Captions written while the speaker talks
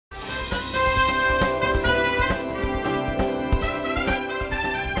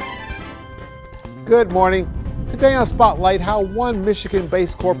Good morning. Today on Spotlight, how one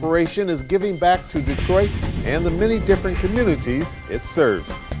Michigan-based corporation is giving back to Detroit and the many different communities it serves.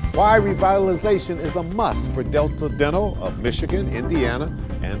 Why revitalization is a must for Delta Dental of Michigan, Indiana,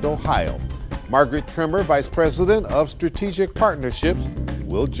 and Ohio. Margaret Trimmer, Vice President of Strategic Partnerships,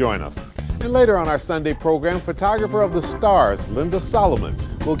 will join us. And later on our Sunday program, photographer of the stars, Linda Solomon,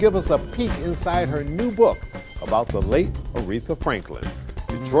 will give us a peek inside her new book about the late Aretha Franklin,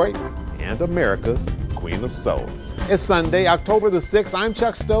 Detroit and America's Queen of Soul. It's Sunday, October the 6th. I'm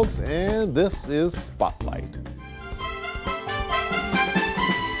Chuck Stokes, and this is Spotlight.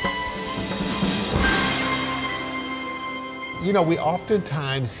 You know, we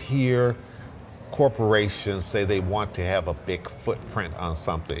oftentimes hear corporations say they want to have a big footprint on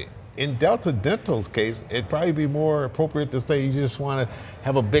something. In Delta Dental's case, it'd probably be more appropriate to say you just want to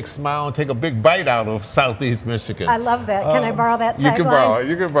have a big smile and take a big bite out of Southeast Michigan. I love that. Can I borrow that tagline?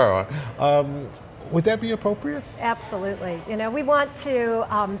 You can borrow it. Would that be appropriate? Absolutely. You know, we want to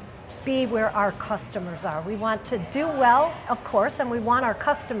be where our customers are. We want to do well, of course, and we want our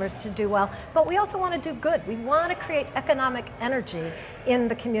customers to do well, but we also want to do good. We want to create economic energy in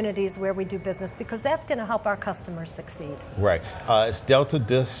the communities where we do business because that's going to help our customers succeed. Right. It's Delta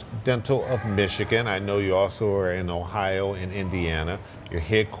Dental of Michigan. I know you also are in Ohio and Indiana. You're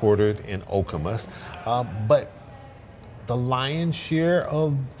headquartered in Okemos. But the lion's share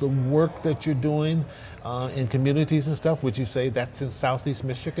of the work that you're doing in communities and stuff, would you say that's in Southeast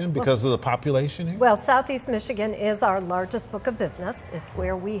Michigan because of the population here? Well, Southeast Michigan is our largest book of business. It's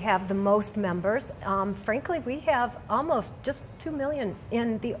where we have the most members. Frankly, we have almost just 2 million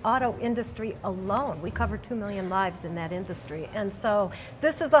in the auto industry alone. We cover 2 million lives in that industry. And so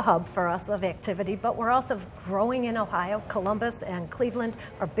this is a hub for us of activity, but we're also growing in Ohio. Columbus and Cleveland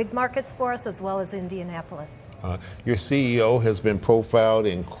are big markets for us, as well as Indianapolis. Your CEO has been profiled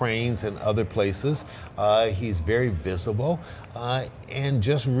in Cranes and other places. He's very visible. And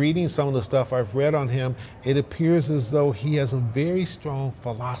just reading some of the stuff I've read on him, it appears as though he has a very strong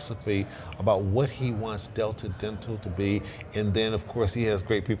philosophy about what he wants Delta Dental to be. And then, of course, he has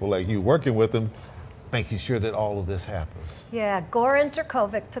great people like you working with him, making sure that all of this happens. Yeah, Goran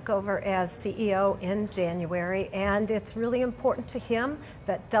Jerkovic took over as CEO in January, and it's really important to him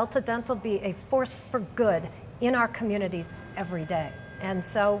that Delta Dental be a force for good in our communities every day. And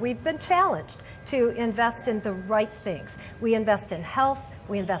so we've been challenged to invest in the right things. We invest in health,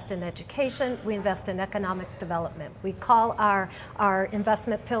 we invest in education, we invest in economic development. We call our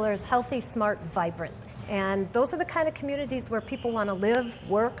investment pillars healthy, smart, vibrant. And those are the kind of communities where people want to live,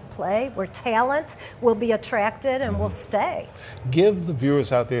 work, play, where talent will be attracted and will stay. Give the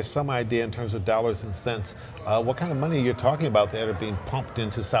viewers out there some idea in terms of dollars and cents, what kind of money you're talking about that are being pumped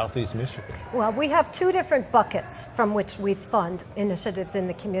into Southeast Michigan. Well, we have two different buckets from which we fund initiatives in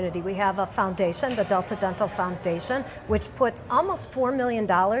the community. We have a foundation, the Delta Dental Foundation, which puts almost $4 million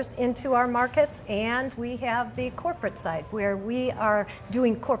into our markets, and we have the corporate side where we are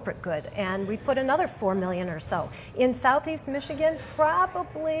doing corporate good, and we put another $4 million or so. In Southeast Michigan,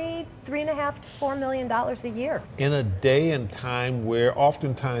 probably $3.5 to $4 million a year. In a day and time where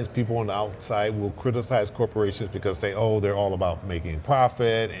oftentimes people on the outside will criticize corporations because they, they're all about making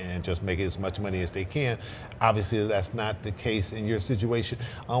profit and just making as much money as they can. Obviously, that's not the case in your situation.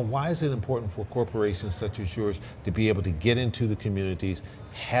 Why is it important for corporations such as yours to be able to get into the communities,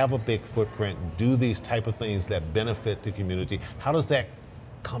 have a big footprint, do these type of things that benefit the community? How does that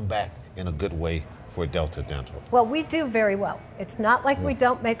come back in a good way for Delta Dental? Well, we do very well. It's not like we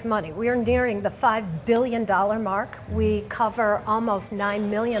don't make money. We are nearing the $5 billion mark. We cover almost 9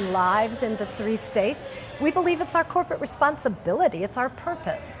 million lives in the 3 states. We believe it's our corporate responsibility, it's our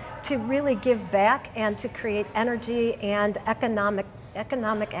purpose to really give back and to create energy and economic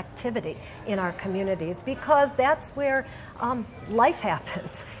activity in our communities, because that's where life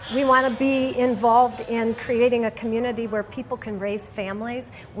happens. We want to be involved in creating a community where people can raise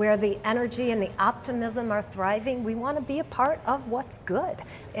families, where the energy and the optimism are thriving. We want to be a part of what's good.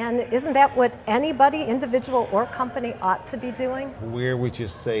 And isn't that what anybody, individual or company, ought to be doing? Where would you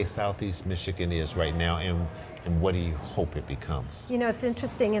say Southeast Michigan is right now, and what do you hope it becomes? You know, it's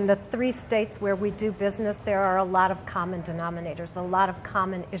interesting. In the 3 states where we do business, there are a lot of common denominators, a lot of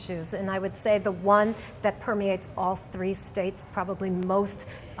common issues. And I would say the one that permeates all 3 states probably most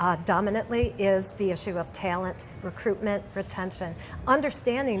dominantly is the issue of talent, recruitment, retention.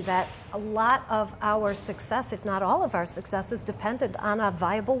 Understanding that a lot of our success, if not all of our success, is dependent on a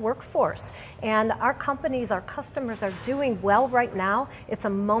viable workforce. And our companies, our customers are doing well right now. It's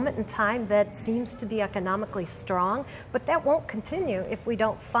a moment in time that seems to be economically strong, but that won't continue if we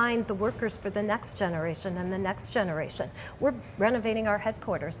don't find the workers for the next generation and the next generation. We're renovating our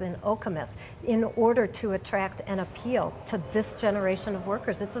headquarters in Okemos in order to attract and appeal to this generation of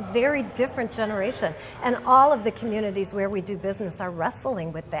workers. It's a very different generation, and all of the communities where we do business are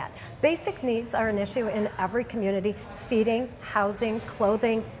wrestling with that. Basic needs are an issue in every community. Feeding, housing,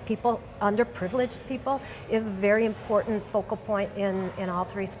 clothing, people, underprivileged people is a very important focal point in all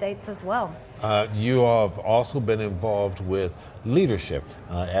 3 states as well. You have also been involved with leadership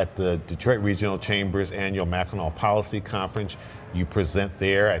at the Detroit Regional Chamber's annual Mackinac Policy Conference. You present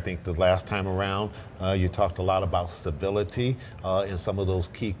there. I think the last time around you talked a lot about civility and some of those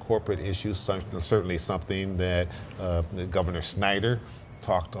key corporate issues, certainly something that Governor Snyder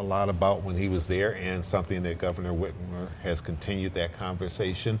talked a lot about when he was there, and something that Governor Whitmer has continued that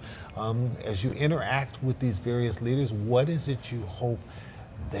conversation. As you interact with these various leaders, what is it you hope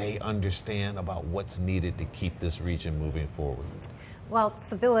they understand about what's needed to keep this region moving forward? Well,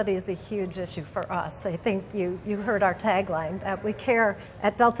 civility is a huge issue for us. I think you heard our tagline, that we care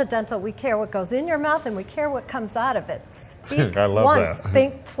at Delta Dental, we care what goes in your mouth and we care what comes out of it. Speak once,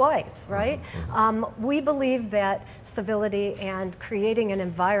 think twice, right? We believe that civility and creating an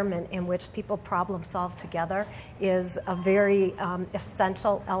environment in which people problem solve together is a very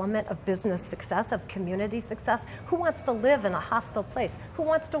essential element of business success, of community success. Who wants to live in a hostile place? Who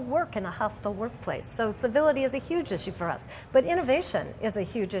wants to work in a hostile workplace? So civility is a huge issue for us, but innovation is a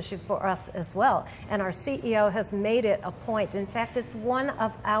huge issue for us as well. And our CEO has made it a point. In fact, it's one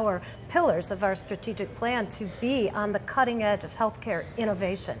of our pillars of our strategic plan to be on the cutting edge of healthcare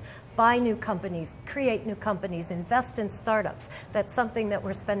innovation. Buy new companies, create new companies, invest in startups. That's something that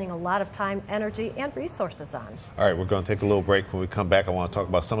we're spending a lot of time, energy, and resources on. All right, we're going to take a little break. When we come back, I want to talk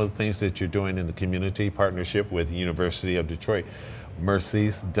about some of the things that you're doing in the community partnership with the University of Detroit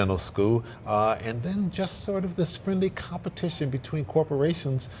Mercy's Dental School, and then just sort of this friendly competition between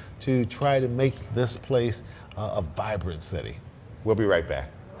corporations to try to make this place a vibrant city. We'll be right back.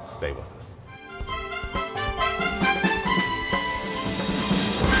 Stay with us.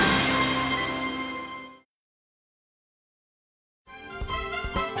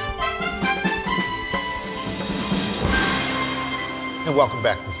 And welcome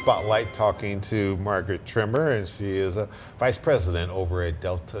back to Spotlight, talking to Margaret Trimmer, and she is a vice president over at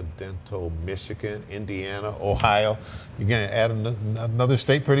Delta Dental, Michigan, Indiana, Ohio. You're going to add another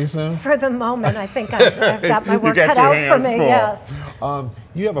state pretty soon? For the moment, I think I've got my work cut out for me, yes.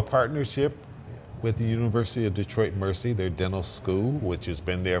 You have a partnership with the University of Detroit Mercy, their dental school, which has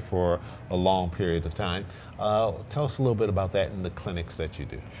been there for a long period of time. Tell us a little bit about that and the clinics that you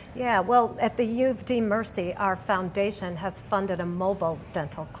do. Yeah, well, at the U of D Mercy, our foundation has funded a mobile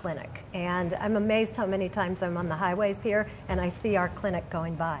dental clinic. And I'm amazed how many times I'm on the highways here and I see our clinic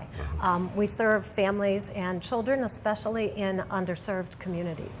going by. We serve families and children, especially in underserved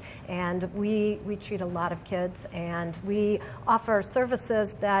communities. And we treat a lot of kids, and we offer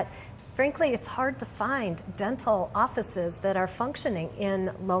services that, frankly, it's hard to find dental offices that are functioning in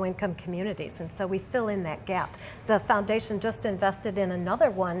low-income communities, and so we fill in that gap. The foundation just invested in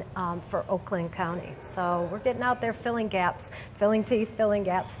another one for Oakland County, so we're getting out there filling gaps, filling teeth, filling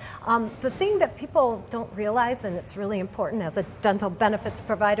gaps. The thing that people don't realize, and it's really important as a dental benefits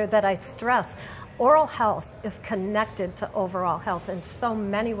provider that I stress, oral health is connected to overall health in so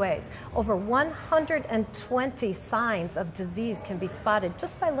many ways. Over 120 signs of disease can be spotted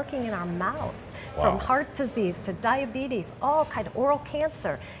just by looking in our mouths. Wow. From heart disease to diabetes, all kind of oral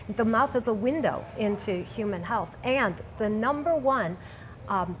cancer. The mouth is a window into human health. And the #1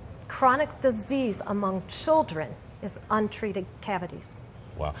 chronic disease among children is untreated cavities.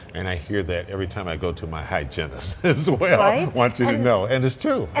 Wow, and I hear that every time I go to my hygienist as well. Right? I want you to know, and it's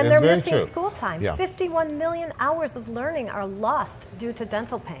true. And it's they're very missing true. School time. Yeah. 51 million hours of learning are lost due to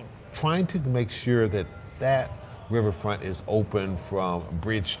dental pain. Trying to make sure that that riverfront is open from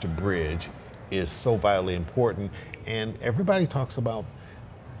bridge to bridge is so vitally important, and everybody talks about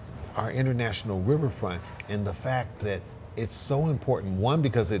our international riverfront and the fact that it's so important, one,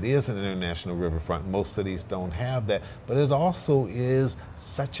 because it is an international riverfront. Most cities don't have that, but it also is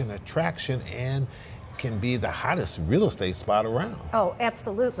such an attraction and can be the hottest real estate spot around. Oh,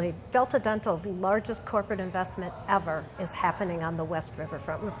 absolutely. Delta Dental's largest corporate investment ever is happening on the West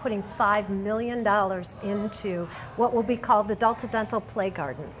Riverfront. We're putting $5 million into what will be called the Delta Dental Play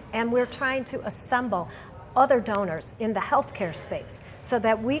Gardens, and we're trying to assemble other donors in the healthcare space so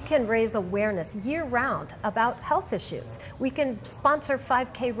that we can raise awareness year-round about health issues. We can sponsor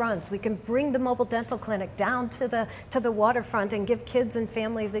 5K runs. We can bring the mobile dental clinic down to the waterfront and give kids and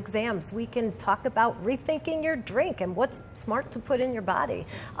families exams. We can talk about rethinking your drink and what's smart to put in your body,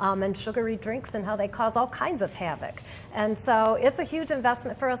 and sugary drinks and how they cause all kinds of havoc. And so it's a huge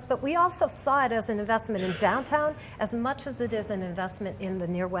investment for us, but we also saw it as an investment in downtown as much as it is an investment in the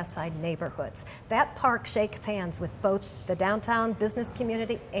near West Side neighborhoods. That park shakes hands with both the downtown business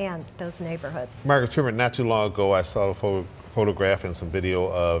community and those neighborhoods. Margaret Trimmer, not too long ago, I saw a photograph and some video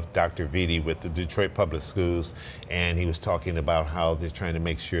of Dr. Vitti with the Detroit Public Schools, and he was talking about how they're trying to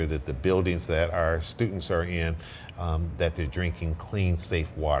make sure that the buildings that our students are in, that they're drinking clean, safe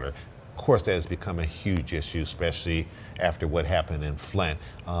water. Of course, that has become a huge issue, especially after what happened in Flint.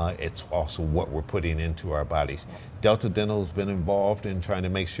 It's also what we're putting into our bodies. Delta Dental has been involved in trying to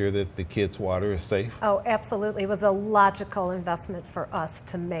make sure that the kids' water is safe? Oh, absolutely. It was a logical investment for us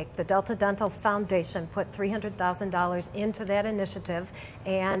to make. The Delta Dental Foundation put $300,000 into that initiative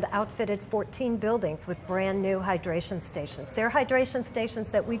and outfitted 14 buildings with brand new hydration stations. They're hydration stations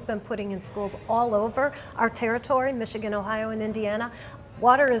that we've been putting in schools all over our territory, Michigan, Ohio, and Indiana.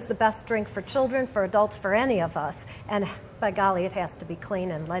 Water is the best drink for children, for adults, for any of us, and by golly, it has to be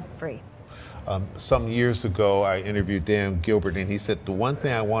clean and lead-free. Some years ago, I interviewed Dan Gilbert, and he said, the one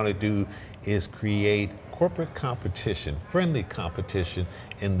thing I want to do is create corporate competition, friendly competition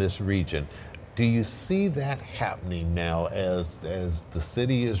in this region. Do you see that happening now as the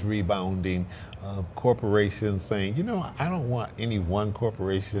city is rebounding, corporations saying, you know, I don't want any one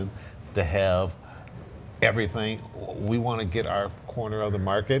corporation to have everything. We want to get our corner of the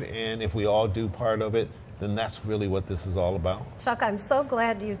market, and if we all do part of it, then that's really what this is all about. Chuck, I'm so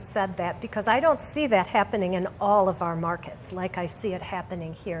glad you said that, because I don't see that happening in all of our markets like I see it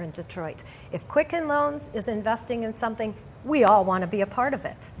happening here in Detroit. If Quicken Loans is investing in something, we all want to be a part of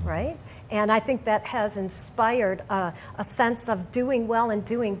it, right? And I think that has inspired a sense of doing well and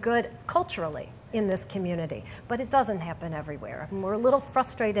doing good culturally in this community, but it doesn't happen everywhere. And we're a little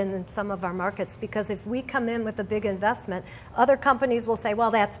frustrated in some of our markets because if we come in with a big investment, other companies will say,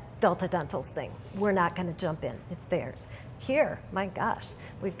 well, that's Delta Dental's thing. We're not going to jump in. It's theirs. Here, my gosh,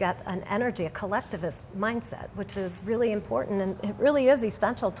 we've got an energy, a collectivist mindset, which is really important, and it really is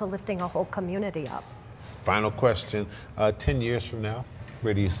essential to lifting a whole community up. Final question, 10 years from now,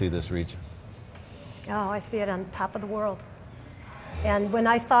 where do you see this region? Oh, I see it on top of the world. And when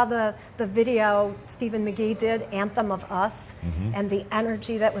I saw the video Stephen McGee did, Anthem of Us, and the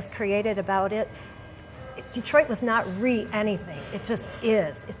energy that was created about it, Detroit was not anything. It just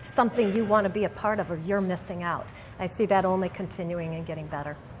is. It's something you want to be a part of or you're missing out. I see that only continuing and getting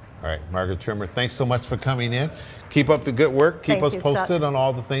better. All right, Margaret Trimmer, thanks so much for coming in. Keep up the good work. Keep us posted on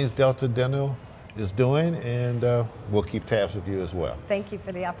all the things Delta Dental is doing, and we'll keep tabs with you as well. Thank you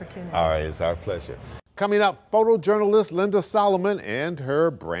for the opportunity. All right, it's our pleasure. Coming up, photojournalist Linda Solomon and her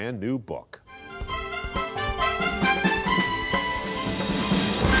brand new book.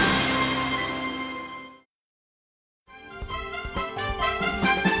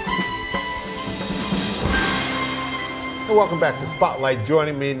 Welcome back to Spotlight.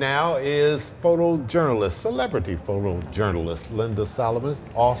 Joining me now is photojournalist, celebrity photojournalist Linda Solomon,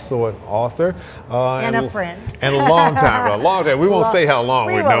 also an author. And a friend. And a long time. We won't say how long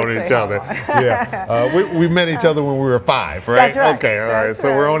we've known each other. Yeah, we met each other when we were 5, right? That's right. Okay, all right.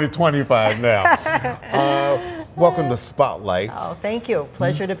 So we're only 25 now. Welcome to Spotlight. Oh, thank you.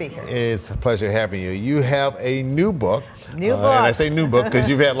 Pleasure to be here. It's a pleasure having you. You have a new book. And I say new book because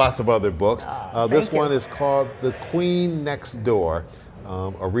you've had lots of other books. This one is called The Queen Next Door,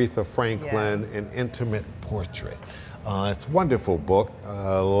 Aretha Franklin, An Intimate Portrait. It's a wonderful book.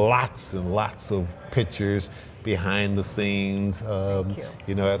 Lots and lots of pictures behind the scenes,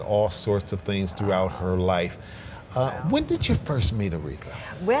 you know, at all sorts of things throughout her life. When did you first meet Aretha?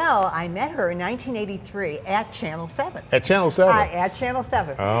 Well, I met her in 1983 at Channel 7. At Channel 7? At Channel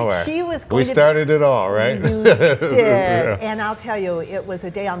 7. All right. She was going to started it all, right? We did. Yeah. And I'll tell you, it was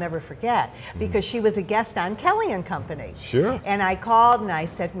a day I'll never forget because she was a guest on Kelly and Company. Sure. And I called and I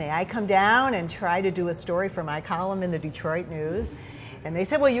said, may I come down and try to do a story for my column in the Detroit News? And they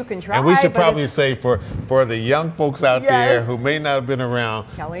said, well, you can try. And we should probably say for the young folks out there who may not have been around,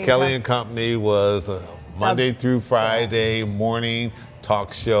 Kelly and Company was Monday through Friday morning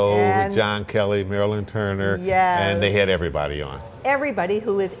talk show with John Kelly, Marilyn Turner, and they had everybody on. Everybody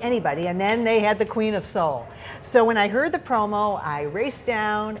who is anybody, and then they had the Queen of Soul. So when I heard the promo, I raced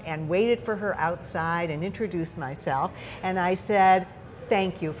down and waited for her outside and introduced myself, and I said,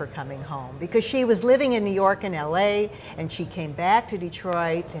 thank you for coming home, because she was living in New York and LA, and she came back to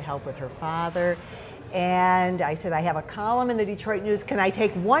Detroit to help with her father. And I said, I have a column in the Detroit News. Can I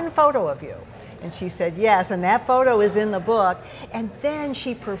take one photo of you? And she said, yes. And that photo is in the book. And then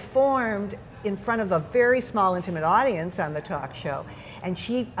she performed in front of a very small, intimate audience on the talk show. And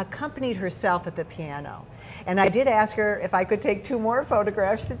she accompanied herself at the piano. And I did ask her if I could take 2 more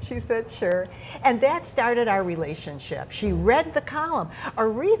photographs, and she said sure. And that started our relationship. She read the column.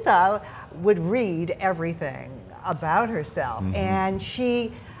 Aretha would read everything about herself. And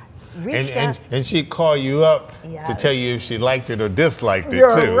she reached out. And she'd call you up Yes. to tell you if she liked it or disliked it, You're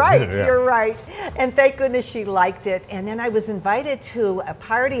too. right, Yeah. you're right. And thank goodness she liked it. And then I was invited to a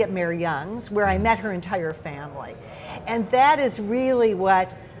party at Mary Young's where I met her entire family. And that is really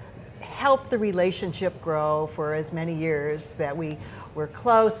what helped the relationship grow for as many years that we were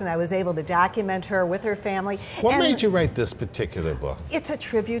close, and I was able to document her with her family. What And made you write this particular book? it's a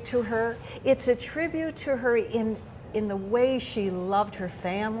tribute to her. It's a tribute to her in the way she loved her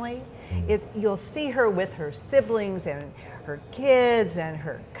family. You'll see her with her siblings and her kids and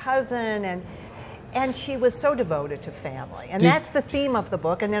her cousin, and she was so devoted to family. And that's the theme of the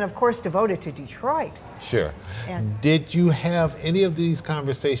book. And then, of course, devoted to Detroit. Sure. And Did you have any of these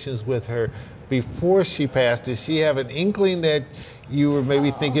conversations with her before she passed? Did she have an inkling that you were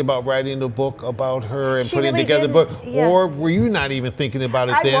maybe thinking about writing a book about her and She putting really together a book? didn't, yeah. Or were you not even thinking about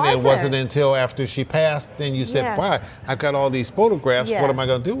it I then? And wasn't wasn't. until after she passed, then you said, Yes. wow, I've got all these photographs. What am I Yes.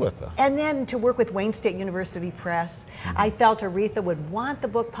 going to do with them? And then to work with Wayne State University Press, I felt Aretha would want the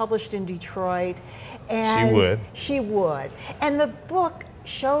book published in Detroit. And She would. She would. And the book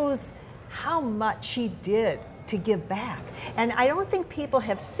shows how much she did to give back. And I don't think people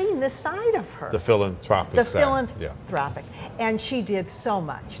have seen this side of her. The philanthropic The side. philanthropic. And she did so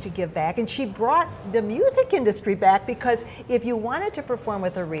much to give back. And she brought the music industry back, because if you wanted to perform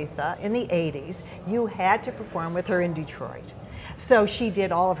with Aretha in the 80s, you had to perform with her in Detroit. So she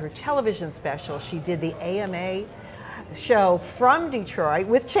did all of her television specials. She did the AMA show from Detroit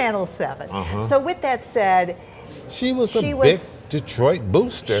with Channel 7. So with that said, She was a She big was- Detroit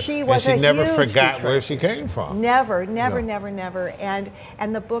booster. She was and a she never huge forgot Detroit where she came from. Never. No. Never.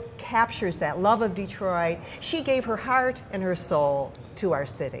 And the book captures that love of Detroit. She gave her heart and her soul to our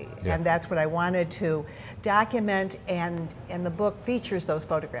city. Yeah. And that's what I wanted to document, and the book features those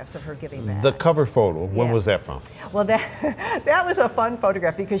photographs of her giving back. The cover photo, when Yeah. was that from? Well, that was a fun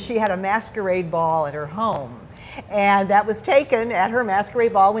photograph, because she had a masquerade ball at her home. And that was taken at her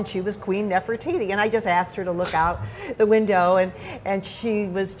masquerade ball when she was Queen Nefertiti. And I just asked her to look out the window, and she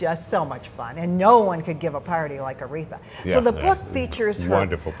was just so much fun. And no one could give a party like Aretha. Yeah, So the book features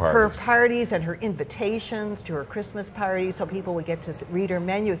wonderful her parties. parties and her invitations to her Christmas parties, so people would get to read her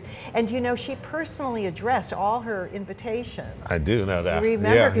menus. And you know, she personally addressed all her invitations. I do know that. You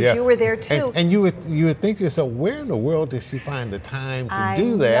remember, 'cause you were there And- too. And you would think to yourself, where in the world did she find the time to I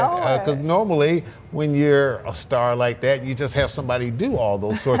do that? know Because it. normally, when you're a star like that, you just have somebody do all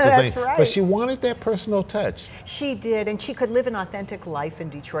those sorts of That's things. right. But she wanted that personal touch. She did, and she could live an authentic life in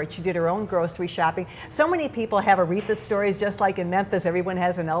Detroit. She did her own grocery shopping. So many people have Aretha stories, just like in Memphis, everyone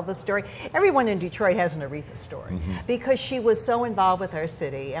has an Elvis story. Everyone in Detroit has an Aretha story, because she was so involved with our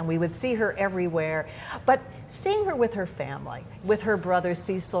city, and we would see her everywhere. But seeing her with her family, with her brother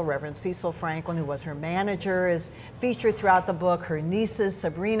Cecil, Reverend Cecil Franklin, who was her manager, is featured throughout the book. Her nieces,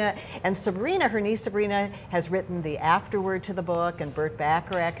 Sabrina, and Sabrina, her niece Sabrina, has written the afterword to the book, and Burt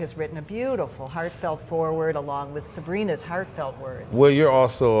Bacharach has written a beautiful, heartfelt foreword along with Sabrina's heartfelt words. Well, you're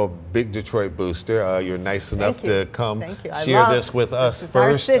also a big Detroit booster. You're nice enough Thank you. to come Thank you. I share love- this with us this is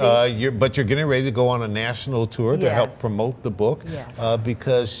our first. city. But you're getting ready to go on a national tour to help Yes. promote the book, Yes.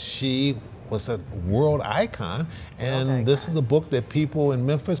 because she was a world icon, and icon. this is a book that people in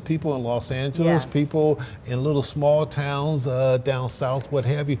Memphis, people in Los Angeles, Yes. people in little small towns down south, what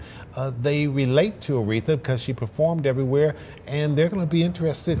have you, they relate to Aretha because she performed everywhere, and they're going to be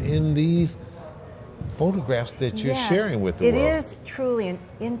interested in these photographs that you're Yes, sharing with the world. It is truly an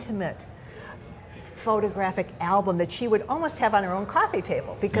intimate photographic album that she would almost have on her own coffee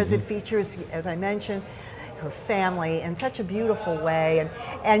table, because it features, as I mentioned, her family in such a beautiful way.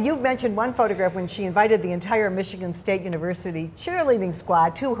 And you mentioned one photograph when she invited the entire Michigan State University cheerleading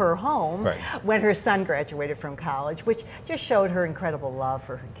squad to her home when her son graduated from college, which just showed her incredible love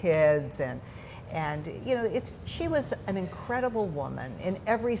for her kids. And you know, she was an incredible woman in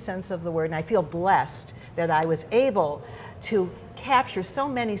every sense of the word, and I feel blessed that I was able to capture so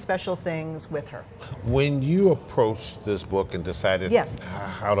many special things with her. When you approached this book and decided, Yes.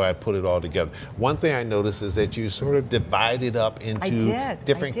 how do I put it all together? One thing I noticed is that you sort of divided up into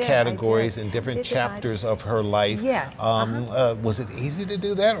different categories and different chapters of her life. Yes. Was it easy to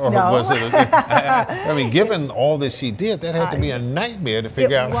do that? Or No. was it, I mean, given all that she did, that had to be a nightmare to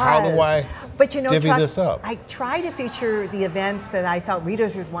figure out how do I But you know, divvy this up. I try to feature the events that I felt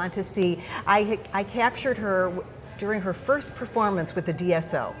readers would want to see. I captured her during her first performance with the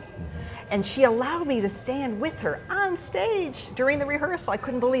DSO. And she allowed me to stand with her on stage during the rehearsal. I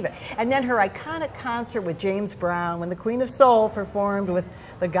couldn't believe it. And then her iconic concert with James Brown when the Queen of Soul performed with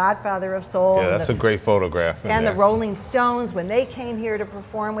the Godfather of Soul. Yeah, that's a great photograph. And the Rolling Stones when they came here to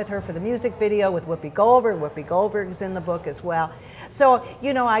perform with her for the music video with Whoopi Goldberg. Whoopi Goldberg's in the book as well. So,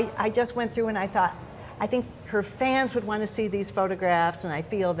 you know, I just went through and I thought, I think her fans would want to see these photographs, and I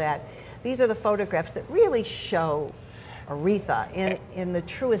feel that these are the photographs that really show Aretha in the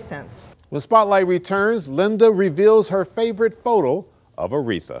truest sense. When Spotlight returns, Linda reveals her favorite photo of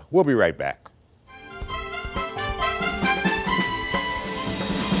Aretha. We'll be right back.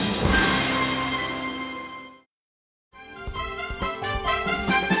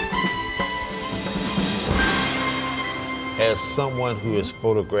 As someone who has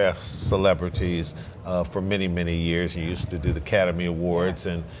photographed celebrities for many, many years, you used to do the Academy Awards,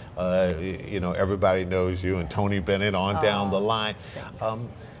 and you know, everybody knows you, and Tony Bennett on down the line.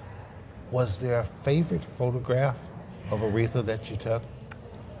 Was there a favorite photograph of Aretha that you took?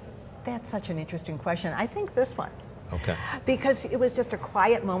 That's such an interesting question. I think this one. Okay. Because it was just a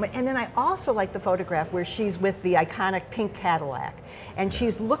quiet moment. And then I also like the photograph where she's with the iconic pink Cadillac. And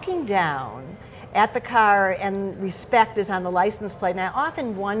she's looking down at the car, and respect is on the license plate. And I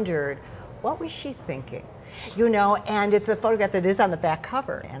often wondered, what was she thinking? You know, and it's a photograph that is on the back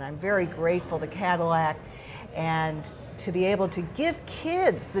cover. And I'm very grateful to Cadillac and to be able to give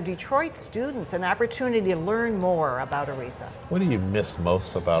kids, the Detroit students, an opportunity to learn more about Aretha. What do you miss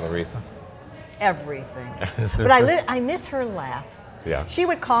most about Aretha? Everything. But I miss her laugh. Yeah. She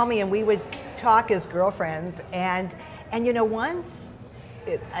would call me and we would talk as girlfriends, and you know, once,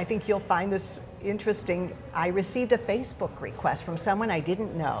 I think you'll find this interesting, I received a Facebook request from someone I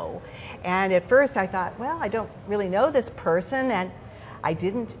didn't know. And at first I thought, well, I don't really know this person, and I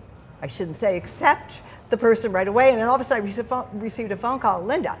shouldn't say accept the person right away. And then all of a sudden I received a phone call,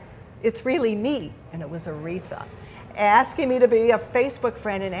 Linda, it's really me. And it was Aretha, asking me to be a Facebook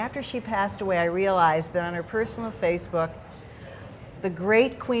friend. And after she passed away, I realized that on her personal Facebook, the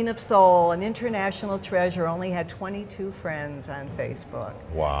great Queen of Soul, an international treasure, only had 22 friends on Facebook.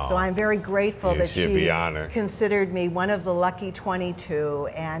 Wow. So I'm very grateful that she be honored. Considered me one of the lucky 22.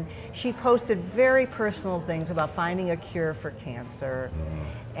 And she posted very personal things about finding a cure for cancer.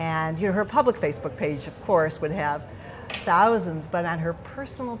 And you know, her public Facebook page, of course, would have thousands, but on her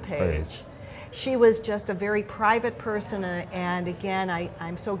personal page, she was just a very private person. And again,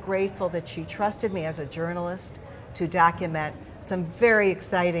 I'm so grateful that she trusted me as a journalist to document some very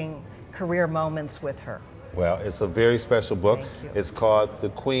exciting career moments with her. Well, it's a very special book. It's called The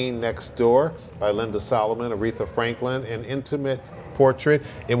Queen Next Door by Linda Solomon, Aretha Franklin, an intimate portrait.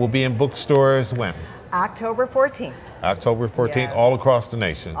 It will be in bookstores when? October 14th. October 14th, Yes. all across the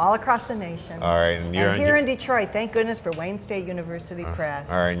nation. All across the nation. All right, and you're here in Detroit, thank goodness for Wayne State University Press.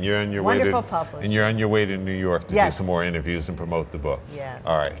 All right, and you're on your way Wonderful publisher. and you're on your way to New York to do Yes. some more interviews and promote the book. Yes.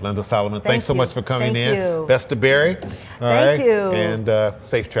 All right, Linda Solomon, Thank thanks so you. much for coming Thank in. you. Best to Barry. Thank you. And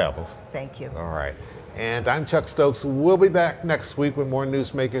safe travels. Thank you. All right. And I'm Chuck Stokes. We'll be back next week with more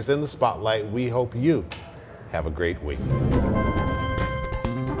newsmakers in the spotlight. We hope you have a great week.